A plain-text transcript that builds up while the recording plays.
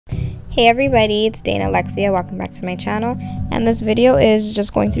Hey everybody, it's Dana Alexia. Welcome back to my channel, and this video is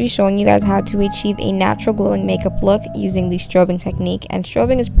just going to be showing you guys how to achieve a natural glowing makeup look using the strobing technique. And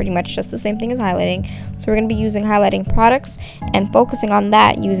strobing is pretty much just the same thing as highlighting, so we're going to be using highlighting products and focusing on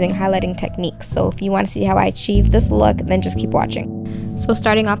that using highlighting techniques. So if you want to see how I achieve this look, then just keep watching. So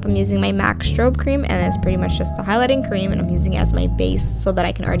starting off, I'm using my MAC strobe cream, and it's pretty much just the highlighting cream, and I'm using it as my base so that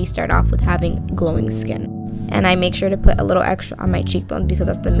I can already start off with having glowing skin. And I make sure to put a little extra on my cheekbones because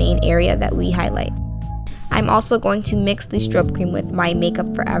that's the main area that we highlight. I'm also going to mix the strobe cream with my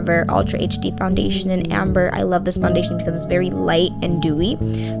Makeup Forever Ultra HD foundation in Amber. I love this foundation because it's very light and dewy,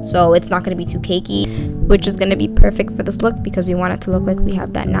 so it's not going to be too cakey, which is going to be perfect for this look because we want it to look like we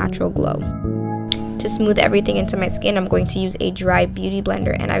have that natural glow. To smooth everything into my skin, I'm going to use a dry beauty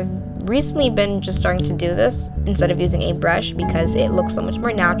blender, and I've recently been just starting to do this instead of using a brush because it looks so much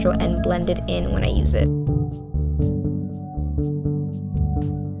more natural and blended in when I use it.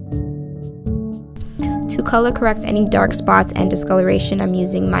 To color correct any dark spots and discoloration, I'm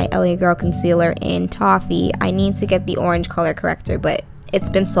using my LA Girl concealer in Toffee. I need to get the orange color corrector, but it's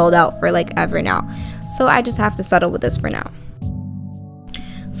been sold out for like ever now, so I just have to settle with this for now.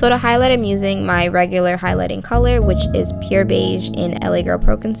 So to highlight, I'm using my regular highlighting color, which is Pure Beige in LA Girl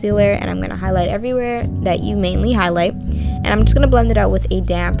Pro Concealer, and I'm going to highlight everywhere that you mainly highlight, and I'm just going to blend it out with a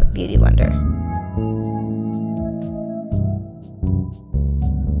damp beauty blender.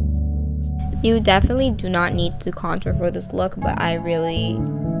 You definitely do not need to contour for this look, but I really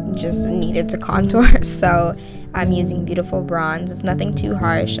just needed to contour, so I'm using Beautiful Bronze. It's nothing too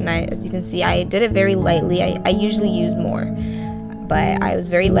harsh, and as you can see, I did it very lightly. I usually use more, but I was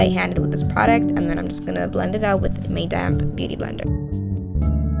very light-handed with this product, and then I'm just going to blend it out with my damp beauty blender.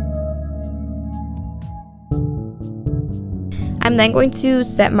 I'm then going to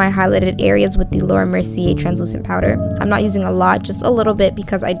set my highlighted areas with the MERCIER translucent powder. I'm not using a lot, just a little bit,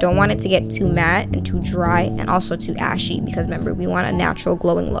 because I don't want it to get too matte and too dry and also too ashy, because remember, we want a natural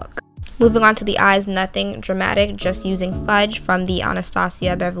glowing look. Moving on to the eyes, nothing dramatic, just using Fudge from the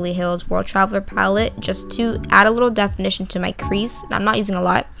Anastasia Beverly Hills World Traveler palette just to add a little definition to my crease. I'm not using a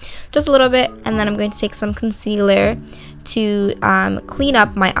lot, just a little bit, and then I'm going to take some concealer to clean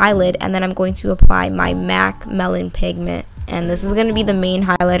up my eyelid, and then I'm going to apply my MAC Melon pigment. And this is going to be the main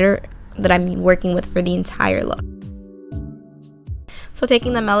highlighter that I'm working with for the entire look. So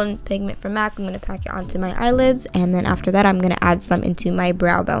taking the Melon pigment from MAC, I'm going to pack it onto my eyelids, and then after that I'm going to add some into my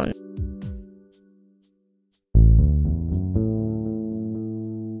brow bone.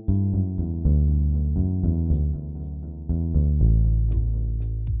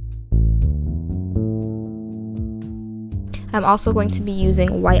 I'm also going to be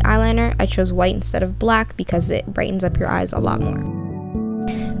using white eyeliner. I chose white instead of black because it brightens up your eyes a lot more.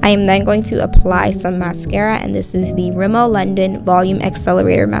 I am then going to apply some mascara, and this is the RIMMEL London Volume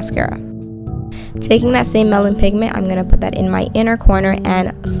Accelerator Mascara. Taking that same Melon pigment, I'm going to put that in my inner corner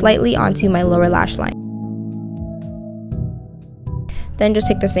and slightly onto my lower lash line. Then just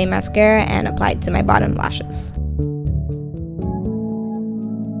take the same mascara and apply it to my bottom lashes.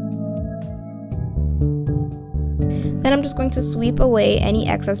 Then I'm just going to sweep away any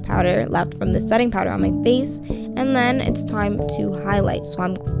excess powder left from the setting powder on my face, and then it's time to highlight. So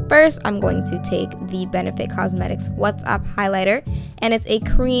I'm going to take the Benefit Cosmetics What's Up highlighter, and it's a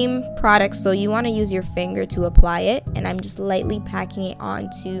cream product, so you want to use your finger to apply it, and I'm just lightly packing it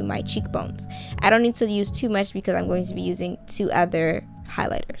onto my cheekbones. I don't need to use too much because I'm going to be using two other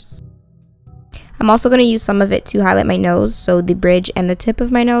highlighters. I'm also going to use some of it to highlight my nose, so the bridge and the tip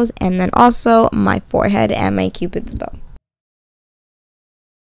of my nose, and then also my forehead and my cupid's bow.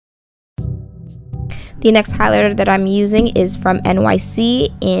 The next highlighter that I'm using is from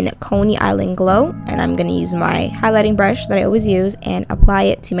NYC in Coney Island Glow, and I'm going to use my highlighting brush that I always use and apply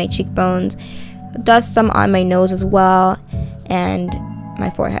it to my cheekbones, dust some on my nose as well, and my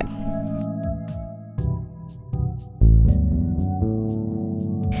forehead.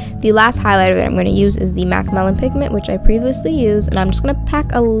 The last highlighter that I'm going to use is the MAC Melon pigment, which I previously used, and I'm just going to pack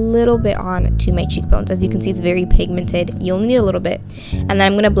a little bit on to my cheekbones. As you can see, it's very pigmented. You only need a little bit, and then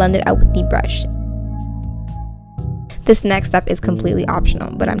I'm going to blend it out with the brush. This next step is completely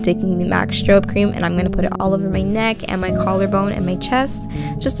optional, but I'm taking the MAC strobe cream and I'm going to put it all over my neck and my collarbone and my chest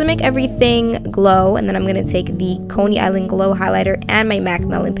just to make everything glow, and then I'm going to take the Coney Island Glow highlighter and my MAC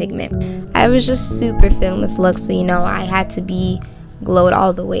Melon pigment. I was just super feeling this look, so you know I had to be glowed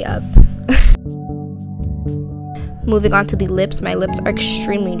all the way up. Moving on to the lips, my lips are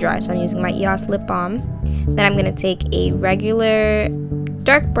extremely dry, so I'm using my YASH lip balm. Then I'm going to take a regular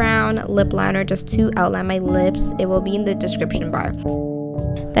dark brown lip liner just to outline my lips. It will be in the description bar.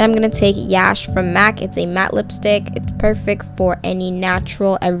 Then I'm going to take YASH from MAC. It's a matte lipstick. It's perfect for any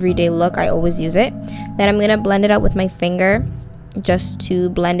natural everyday look. I always use it. Then I'm going to blend it out with my finger just to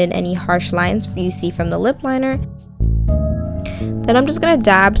blend in any harsh lines you see from the lip liner. Then I'm just going to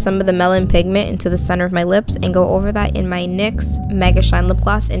dab some of the Melon pigment into the center of my lips and go over that in my NYX Mega Shine Lip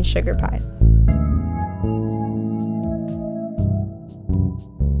Gloss in Sugar Pie.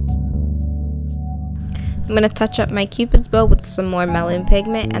 I'm going to touch up my Cupid's bow with some more Melon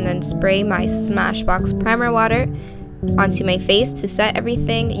pigment and then spray my Smashbox primer water onto my face to set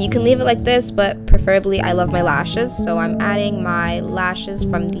everything. You can leave it like this, but preferably I love my lashes, so I'm adding my lashes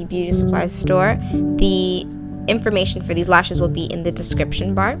from the beauty supply store. The information for these lashes will be in the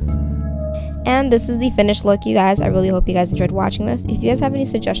description bar. And this is the finished look, you guys. I really hope you guys enjoyed watching this. If you guys have any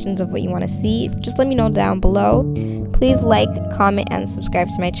suggestions of what you want to see, just let me know down below. Please like, comment, and subscribe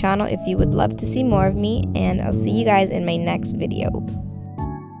to my channel if you would love to see more of me, and I'll see you guys in my next video.